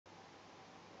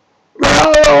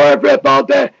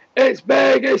everybody, it's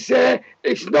Vegas here.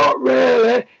 It's not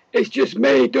really, it's just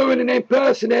me doing an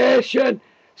impersonation.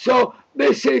 So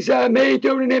this is me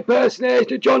doing an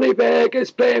impersonation of Johnny Vegas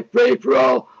playing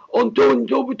free-for-all on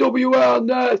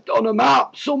WWE on a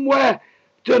map somewhere.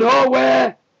 Don't know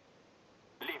where.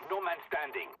 Leave no man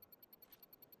standing.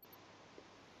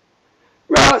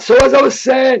 Right, so as I was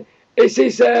saying, this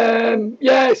is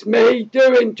yeah, it's me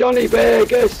doing Johnny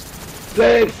Vegas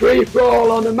playing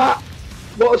free-for-all on a map.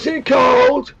 What's it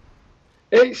called?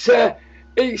 It's a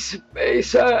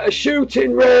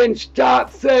shooting range type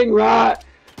thing, right?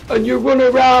 And you run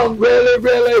around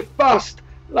really fast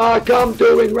like I'm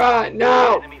doing right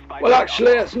now. Well,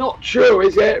 actually, that's not true,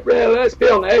 is it? Really, let's be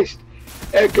honest.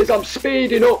 Because I'm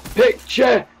speeding up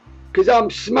picture. Because I'm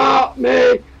smart,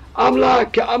 me. I'm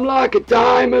like a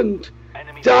diamond,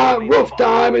 rough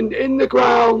diamond in the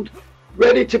ground,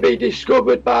 ready to be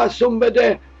discovered by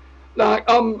somebody. Like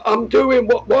I'm doing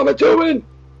what am I doing?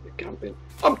 Camping.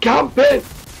 I'm camping.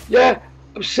 Yeah,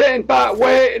 I'm sitting back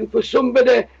waiting for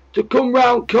somebody to come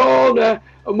round corner,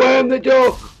 and when they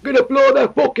do, I'm gonna blow their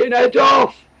fucking head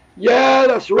off. Yeah,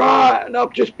 that's right. And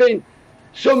I've just been,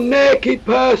 some naked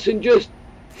person just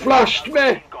flashed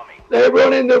me. They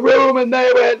run in the room and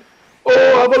they went,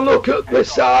 oh, have a look at the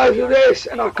size of this,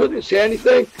 and I couldn't say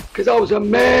anything because I was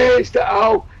amazed at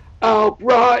how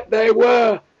bright they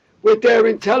were with their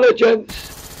intelligence.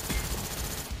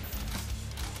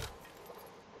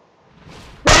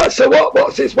 Right, so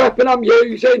what's this weapon I'm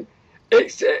using?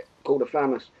 It's called a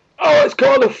FAMAS. Oh, it's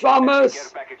called a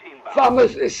FAMAS.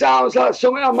 FAMAS, it sounds like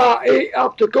something I might eat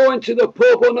after going to the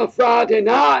pub on a Friday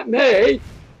night. Me,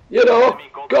 you know,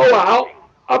 go out,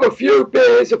 have a few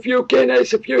beers, a few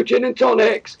Guinness, a few gin and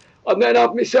tonics, and then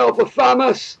have myself a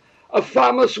FAMAS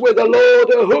with a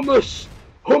load of hummus.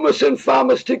 Hummus and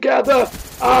FAMAS together.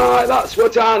 Alright, that's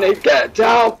what I need. Get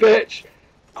down, bitch.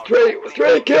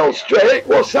 Three kill streak,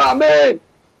 what's that mean?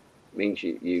 Means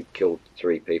you killed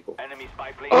 3 people.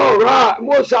 Oh right, and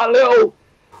what's that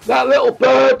little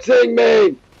bird thing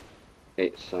mean?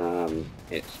 It's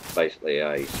basically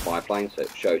a spy plane, so it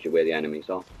shows you where the enemies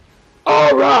are.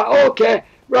 Oh right, okay,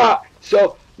 right.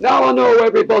 So now I know where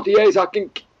everybody is. I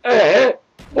can. Hey,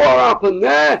 what happened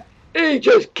there? He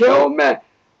just killed me.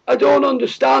 I don't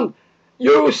understand.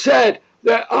 You said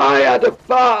that I had a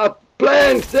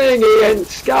plane thingy in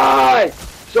sky,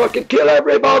 so I could kill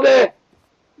everybody.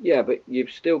 Yeah, but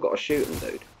you've still got to shoot them,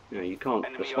 dude. You know, you can't.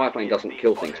 The spy plane doesn't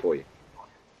kill things for you.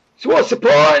 So what's the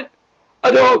point?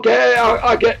 I don't get it.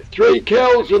 I get 3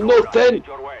 kills and nothing,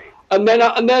 and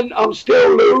then I'm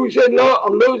still losing. Look,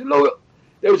 I'm losing. Look,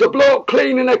 there was a bloke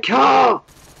cleaning a car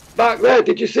back there.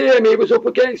 Did you see him? He was up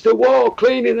against the wall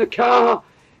cleaning the car.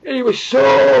 He was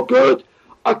so good.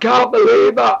 I can't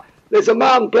believe that. There's a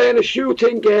man playing a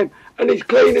shooting game and he's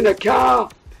cleaning a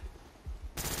car.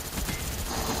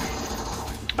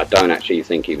 I don't actually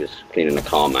think he was cleaning a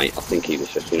car, mate. I think he was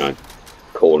just, you know,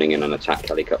 calling in an attack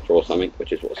helicopter or something,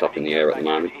 which is what's up in the air at the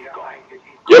moment.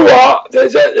 You what?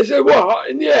 There's a what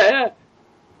in the air?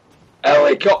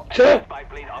 Helicopter?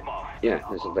 Yeah,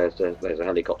 there's a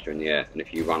helicopter in the air, and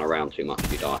if you run around too much,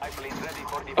 you die.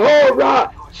 Oh right,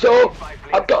 so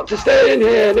I've got to stay in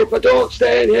here, and if I don't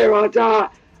stay in here, I die.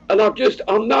 And I've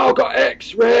now got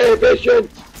X-ray vision,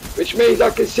 which means I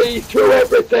can see through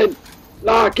everything.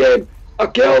 Like him, I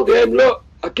killed him. Look,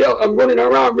 I'm running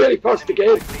around really fast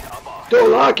again.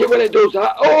 Don't like it when it does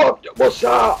that. Oh, what's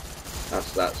that?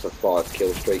 That's a 5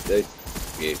 kill streak, dude.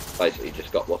 You basically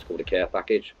just got what's called a care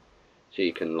package, so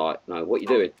you can like know what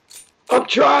you're doing. I'm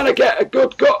trying to get a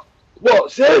good gun.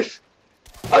 What's this?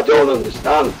 I don't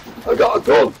understand. I got a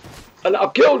gun and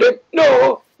I've killed him.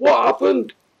 No, what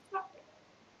happened?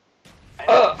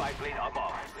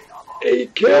 He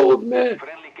killed me,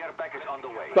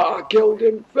 but I killed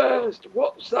him first.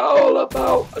 What's that all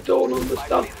about? I don't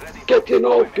understand. Getting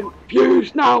all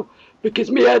confused now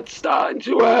because my head's starting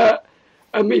to hurt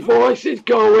and my voice is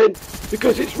going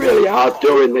because it's really hard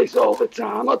doing this all the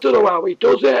time. I don't know how he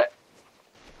does it.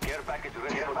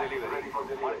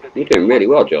 You're doing really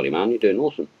well, Jolly man. You're doing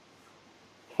awesome.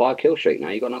 5 kill streak now.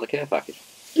 You got another care package.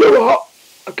 You what?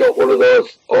 I got one of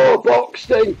those box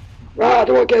thing. Right, how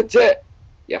do I get it?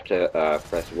 You have to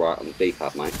press right on the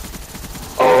D-pad, mate.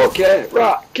 Okay,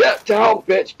 right. Get down,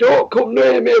 bitch. Don't come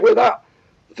near me with that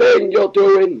thing you're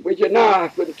doing with your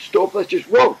knife and stuff. Let's just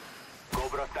run.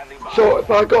 So if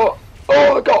I got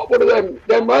one of them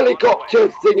helicopter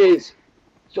thingies.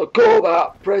 So call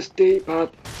that, press D-pad.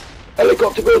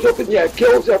 Helicopter goes up in the air,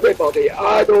 kills everybody.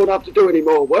 I don't have to do any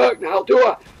more work now, do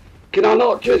I? Can I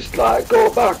not just like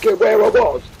go back where I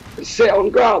was and sit on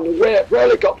ground and wait for a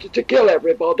helicopter to kill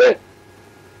everybody?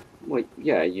 Well,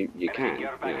 yeah, you can. You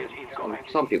know,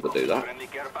 some people do that.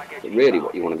 But really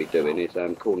what you want to be doing is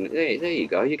calling it, there you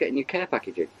go, you're getting your care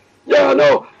package in. Yeah, I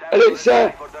know, and it's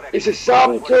a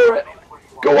SAM turret.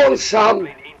 Go on, Sam,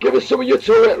 give us some of your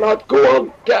turret, lad. Go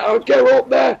on, get up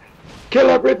there, kill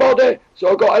everybody. So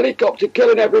I got a helicopter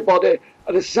killing everybody,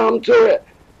 and a SAM turret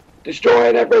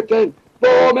destroying everything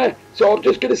for me. So I'm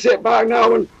just going to sit back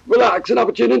now and relax and have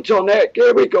a gin and tonic.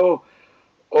 Here we go.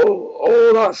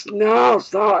 Oh, that's nice,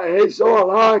 that is. Oh,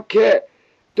 I like it.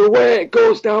 The way it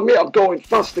goes down me, I'm going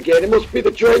fast again. It must be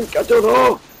the drink, I don't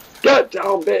know. Get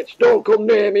down, bitch. Don't come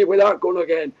near me with that gun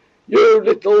again. You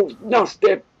little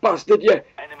nasty bastard, you.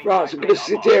 Right, so I'm going to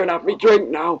sit here and have me drink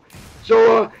now.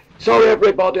 So, sorry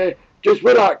everybody. Just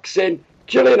relaxing,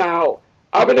 chilling out,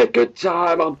 having a good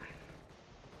time.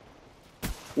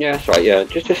 Yeah, that's right, yeah.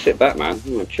 Just sit back, man.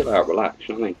 You know, chill out, relax,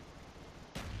 you know what I mean?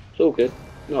 It's all good.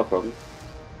 No problem.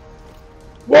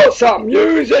 What's that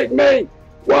music, me?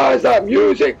 Why is that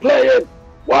music playing?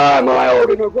 Why am I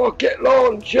holding a rocket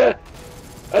launcher?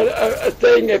 A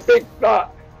thing, a big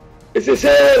is this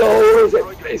Halo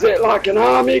or is it like an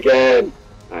army game?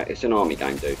 It's an army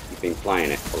game, dude. You've been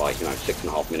playing it for like,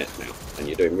 6.5 minutes now, and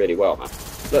you're doing really well, man.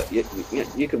 Look,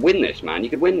 you could win this, man. You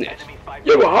could win this.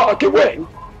 You what? I could win?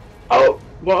 Oh,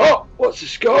 what? What's the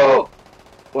score?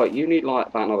 Well, you need like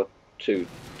about another 3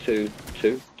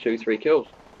 kills.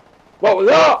 What was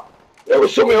that? There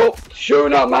was somebody up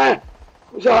shooting at me.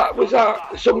 Was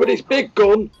that somebody's big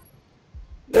gun?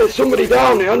 There's somebody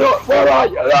down there. No, where are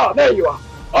you? Ah, there you are.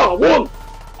 Oh, one.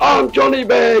 I'm Johnny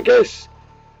Vegas.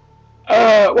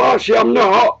 Well, actually, I'm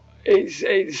not. It's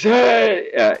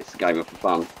a game for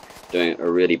fun. Doing a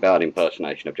really bad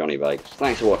impersonation of Johnny Vegas.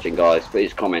 Thanks for watching, guys.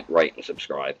 Please comment, rate, and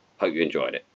subscribe. Hope you enjoyed it.